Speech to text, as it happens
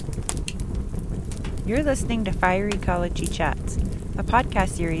You're listening to Fire Ecology Chats, a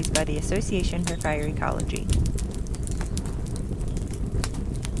podcast series by the Association for Fire Ecology.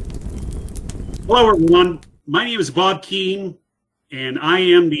 Hello, everyone. My name is Bob Keane, and I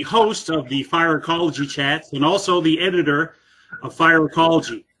am the host of the Fire Ecology Chats and also the editor of Fire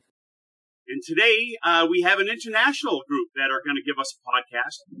Ecology. And today we have an international group that are going to give us a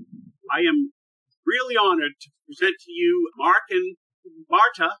podcast. I am really honored to present to you Mark and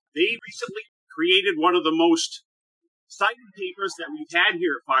Marta. They recently created one of the most cited papers that we've had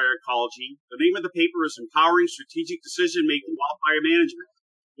here at Fire Ecology. The name of the paper is Empowering Strategic Decision-Making Wildfire Management,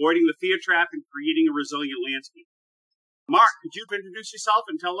 Avoiding the Fear Trap and Creating a Resilient Landscape. Mark, could you introduce yourself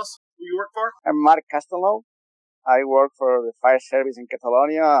and tell us who you work for? I'm Marc Castelnau. I work for the Fire Service in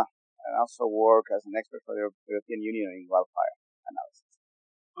Catalonia and also work as an expert for the European Union in wildfire analysis.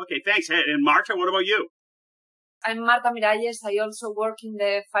 Okay, thanks. And Marta, what about you? I'm Marta Miralles. I also work in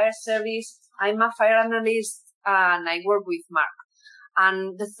the fire service. I'm a fire analyst and I work with Mark.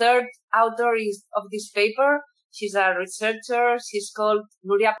 And the third author of this paper. She's a researcher. She's called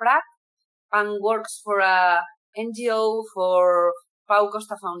Núria Prat and works for a NGO for Pau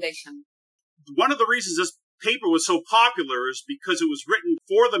Costa Foundation. One of the reasons this paper was so popular is because it was written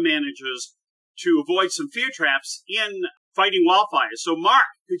for the managers to avoid some fear traps in fighting wildfires. So, Mark,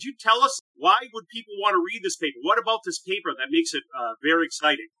 could you tell us why would people want to read this paper? What about this paper that makes it very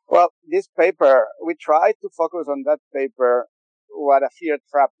exciting? Well, this paper, we try to focus on that paper, what a fear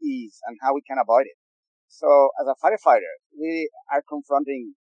trap is and how we can avoid it. So, as a firefighter, we are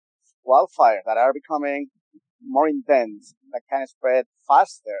confronting wildfires that are becoming more intense, that can spread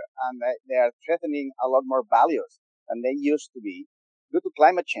faster, and they are threatening a lot more values than they used to be due to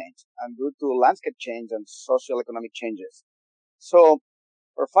climate change and due to landscape change and socio-economic changes. So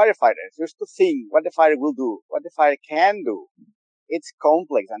for firefighters, just to think what the fire will do, what the fire can do, it's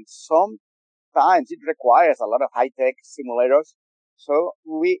complex and sometimes it requires a lot of high-tech simulators. So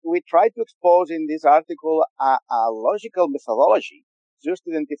we try to expose in this article a logical methodology just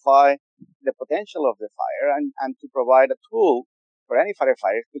to identify the potential of the fire and to provide a tool for any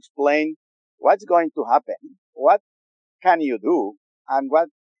firefighter to explain what's going to happen, what can you do, and what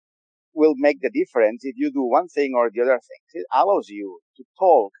will make the difference if you do one thing or the other thing. It allows you to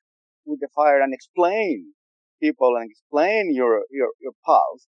talk with the fire and explain people and explain your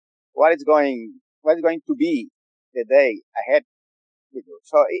pulse, what is going to be the day ahead with you.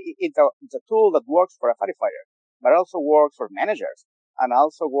 So it's a tool that works for a firefighter, but also works for managers and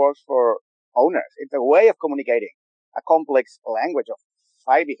also works for owners. It's a way of communicating a complex language of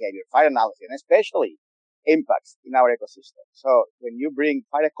fire behavior, fire analysis, and especially impacts in our ecosystem. So when you bring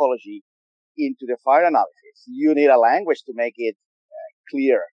fire ecology into the fire analysis, you need a language to make it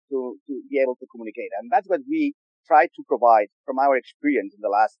clear, to be able to communicate. And that's what we try to provide from our experience in the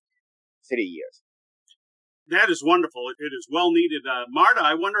last 30 years. That is wonderful. It is well needed. Marta,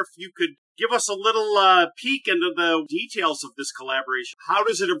 I wonder if you could give us a little peek into the details of this collaboration. How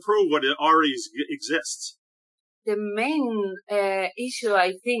does it improve what it already exists? The main issue,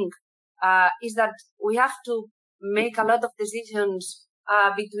 I think, is that we have to make a lot of decisions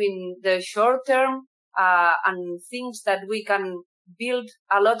between the short term and things that we can build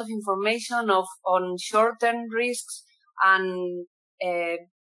a lot of information on short term risks and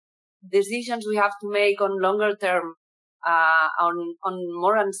decisions we have to make on longer term on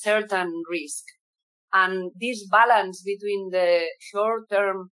more uncertain risk. And this balance between the short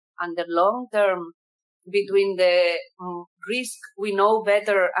term and the long term, between the risk we know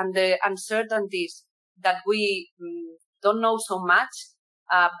better and the uncertainties that we don't know so much,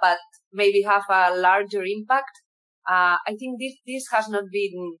 but maybe have a larger impact. I think this has not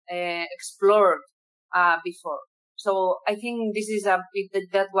been explored before. So I think this is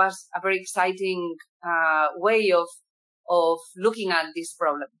that was a very exciting way of looking at this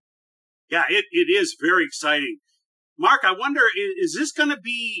problem. Yeah, it is very exciting. Mark, I wonder, is this going to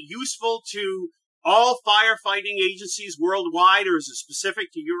be useful to all firefighting agencies worldwide, or is it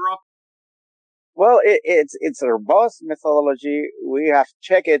specific to Europe? Well, it's a robust methodology. We have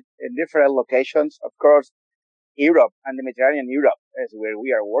checked it in different locations. Of course, Europe and the Mediterranean Europe is where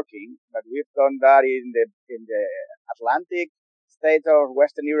we are working, but we've done that in the Atlantic states of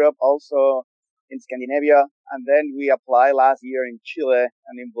Western Europe, also in Scandinavia, and then we applied last year in Chile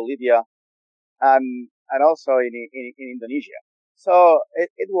and in Bolivia, and also in Indonesia. So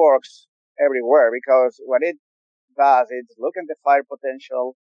it works everywhere because what it does is look at the fire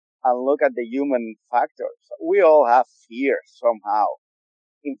potential and look at the human factors. We all have fear somehow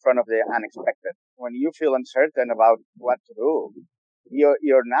in front of the unexpected. When you feel uncertain about what to do,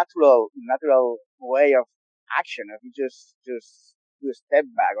 your natural way of action, if you just do a step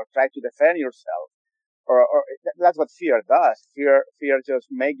back or try to defend yourself, or that's what fear does. Fear just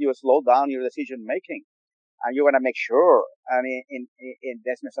make you slow down your decision making, and you want to make sure. And in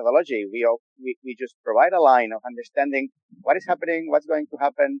this methodology, we just provide a line of understanding what is happening, what's going to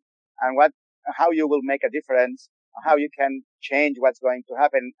happen, and how you will make a difference, how you can change what's going to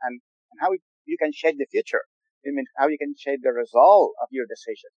happen, and how you can shape the future. I mean, how you can shape the result of your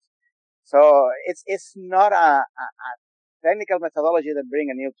decisions. So it's not a technical methodology that bring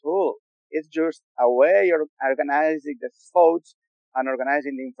a new tool. It's just a way of organizing the thoughts and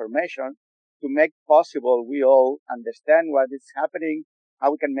organizing the information to make possible we all understand what is happening,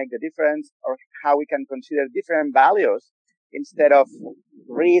 how we can make the difference, or how we can consider different values instead of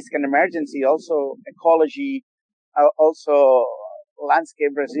risk and emergency, also ecology, also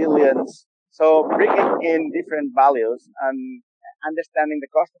landscape resilience. So bringing in different values and understanding the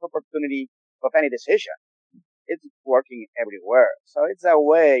cost of opportunity of any decision. It's working everywhere. So it's a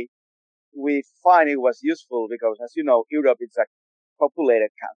way we find it was useful because, as you know, Europe is a populated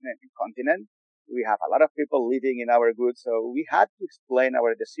continent. We have a lot of people living in our goods. So we had to explain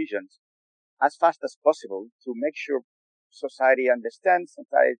our decisions as fast as possible to make sure society understands,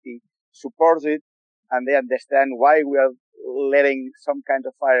 society supports it, and they understand why we are letting some kind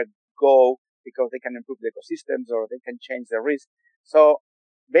of fire go because they can improve the ecosystems or they can change the risk. So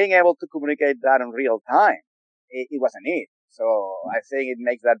being able to communicate that in real time, it was a need. So I think it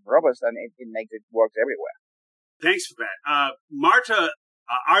makes that robust and it makes it work everywhere. Thanks for that. Marta,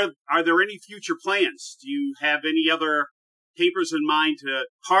 are there any future plans? Do you have any other papers in mind to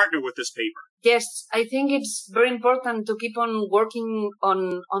partner with this paper? Yes, I think it's very important to keep on working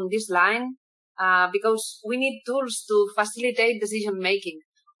on this line because we need tools to facilitate decision making.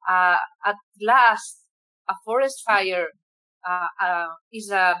 At last, a forest fire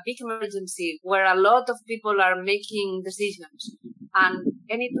is a big emergency where a lot of people are making decisions. And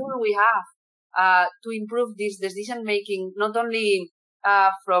any tool we have to improve this decision making, not only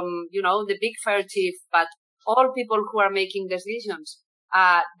from, the big fire chief, but all people who are making decisions,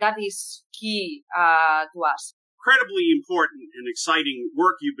 that is key to us. Incredibly important and exciting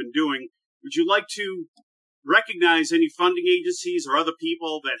work you've been doing. Would you like to recognize any funding agencies or other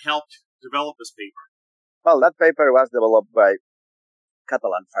people that helped develop this paper? Well, that paper was developed by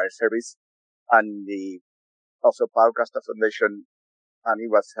Catalan Fire Service and also Pau Costa Foundation, and it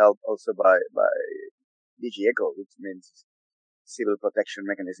was helped also by DG ECHO, which means Civil Protection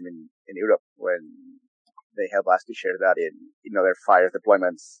Mechanism in Europe, when they help us to share that in other fire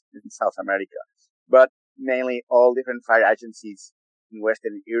deployments in South America. But mainly all different fire agencies in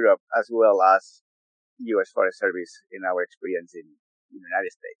Western Europe, as well as U.S. Forest Service in our experience in the United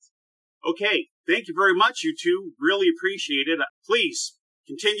States. Okay, thank you very much, you two. Really appreciate it. Please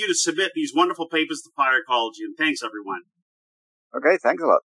continue to submit these wonderful papers to Fire Ecology, and thanks, everyone. Okay, thanks a lot.